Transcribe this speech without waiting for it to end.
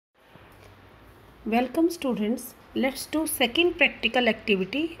Welcome students. Let's do second practical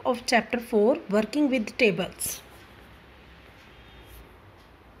activity of chapter 4, working with tables.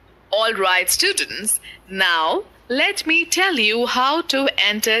 Alright students, now let me tell you how to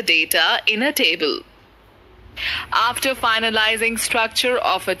enter data in a table. After finalizing structure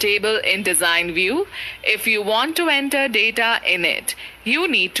of a table in design view, if you want to enter data in it, you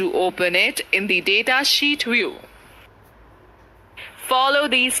need to open it in the data sheet view. Follow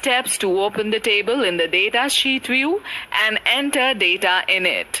these steps to open the table in the data sheet view and enter data in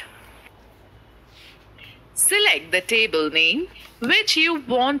it. Select the table name which you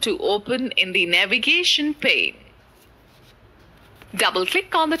want to open in the navigation pane.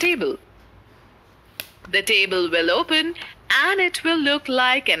 Double-click on the table. The table will open and it will look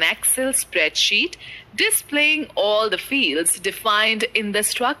like an Excel spreadsheet displaying all the fields defined in the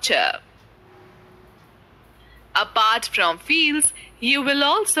structure. Apart from fields, you will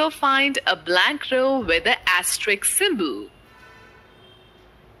also find a blank row with the asterisk symbol.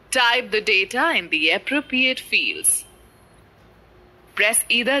 Type the data in the appropriate fields. Press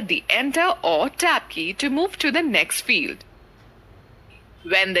either the Enter or Tab key to move to the next field.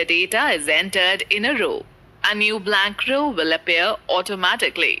 When the data is entered in a row, a new blank row will appear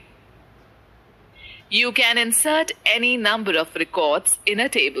automatically. You can insert any number of records in a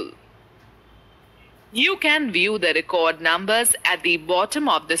table. You can view the record numbers at the bottom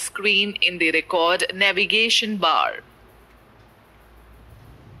of the screen in the record navigation bar.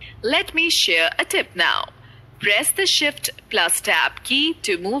 Let me share a tip now. Press the Shift plus Tab key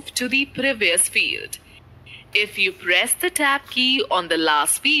to move to the previous field. If you press the Tab key on the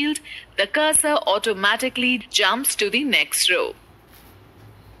last field, the cursor automatically jumps to the next row.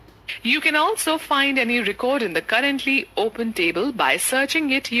 You can also find any record in the currently open table by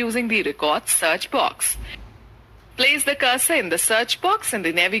searching it using the Record search box. Place the cursor in the search box in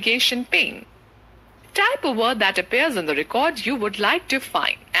the navigation pane. Type a word that appears on the record you would like to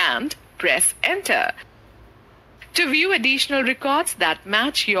find and press Enter. To view additional records that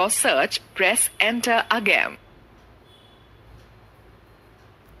match your search, press Enter again.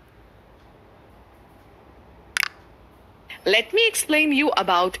 Let me explain you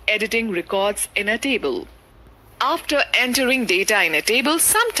about editing records in a table. After entering data in a table,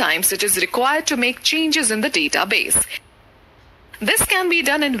 sometimes it is required to make changes in the database. This can be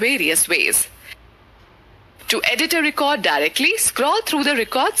done in various ways. To edit a record directly, scroll through the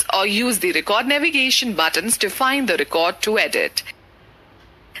records or use the record navigation buttons to find the record to edit.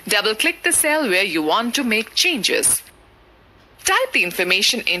 Double-click the cell where you want to make changes. Type the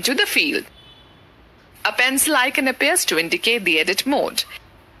information into the field. A pencil icon appears to indicate the edit mode.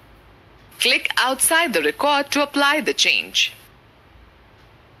 Click outside the record to apply the change.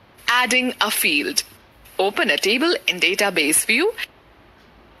 Adding a field. Open a table in database view.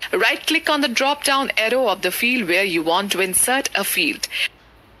 Right-click on the drop-down arrow of the field where you want to insert a field.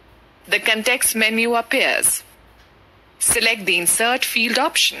 The context menu appears. Select the Insert Field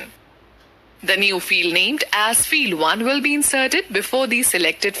option. The new field named as Field 1 will be inserted before the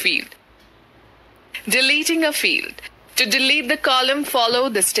selected field. Deleting a field. To delete the column, follow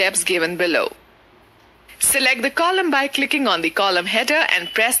the steps given below. Select the column by clicking on the column header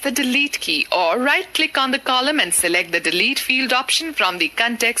and press the Delete key, or right-click on the column and select the Delete Field option from the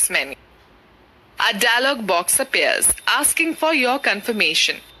context menu. A dialog box appears asking for your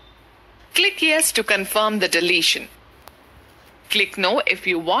confirmation. Click Yes to confirm the deletion. Click No if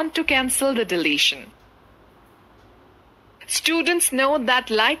you want to cancel the deletion. Students note that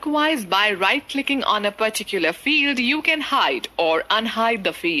likewise by right-clicking on a particular field, you can hide or unhide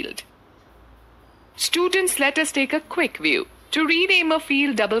the field. Students, let us take a quick view. To rename a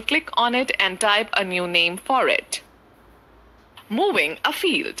field, double-click on it and type a new name for it. Moving a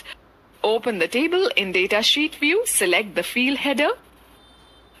field. Open the table in Data Sheet view, select the field header,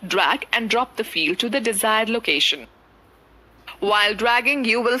 drag and drop the field to the desired location. While dragging,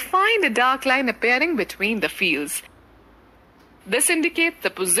 you will find a dark line appearing between the fields. This indicates the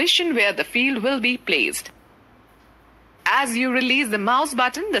position where the field will be placed. As you release the mouse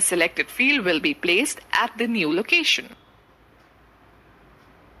button, the selected field will be placed at the new location.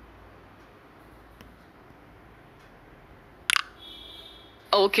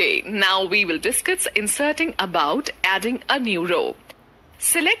 Okay, now we will discuss inserting about adding a new row.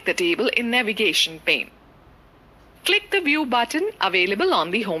 Select the table in navigation pane. Click the View button available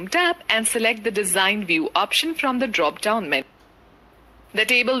on the Home tab and select the Design View option from the drop-down menu. The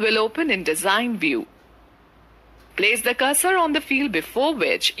table will open in Design View. Place the cursor on the field before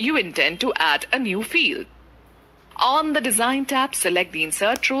which you intend to add a new field. On the Design tab, select the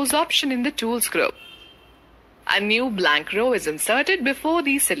Insert Rows option in the Tools group. A new blank row is inserted before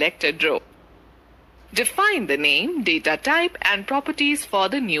the selected row. Define the name, data type, and properties for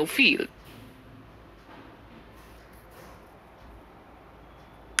the new field.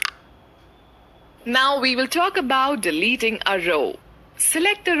 Now we will talk about deleting a row.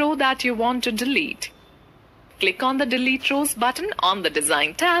 Select the row that you want to delete. Click on the Delete Rows button on the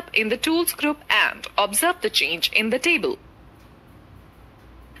Design tab in the Tools group and observe the change in the table.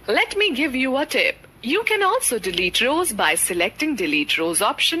 Let me give you a tip. You can also delete rows by selecting Delete Rows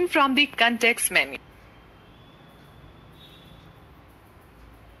option from the context menu.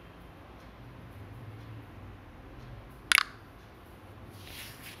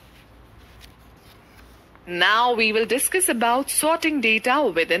 Now we will discuss about sorting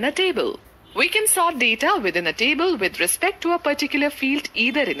data within a table. We can sort data within a table with respect to a particular field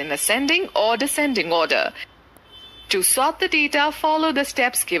either in an ascending or descending order. To sort the data, follow the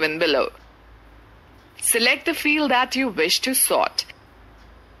steps given below. Select the field that you wish to sort.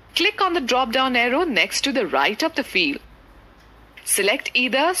 Click on the drop-down arrow next to the right of the field. Select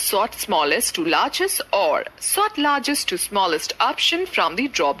either Sort Smallest to Largest or Sort Largest to Smallest option from the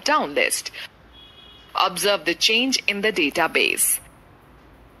drop-down list. Observe the change in the database.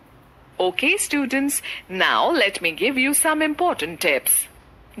 Okay, students, now let me give you some important tips.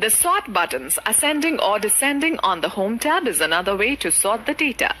 The sort buttons, ascending or descending on the Home tab is another way to sort the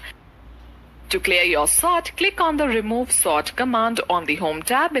data. To clear your sort, click on the Remove Sort command on the Home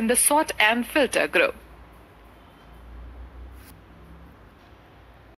tab in the Sort and Filter group.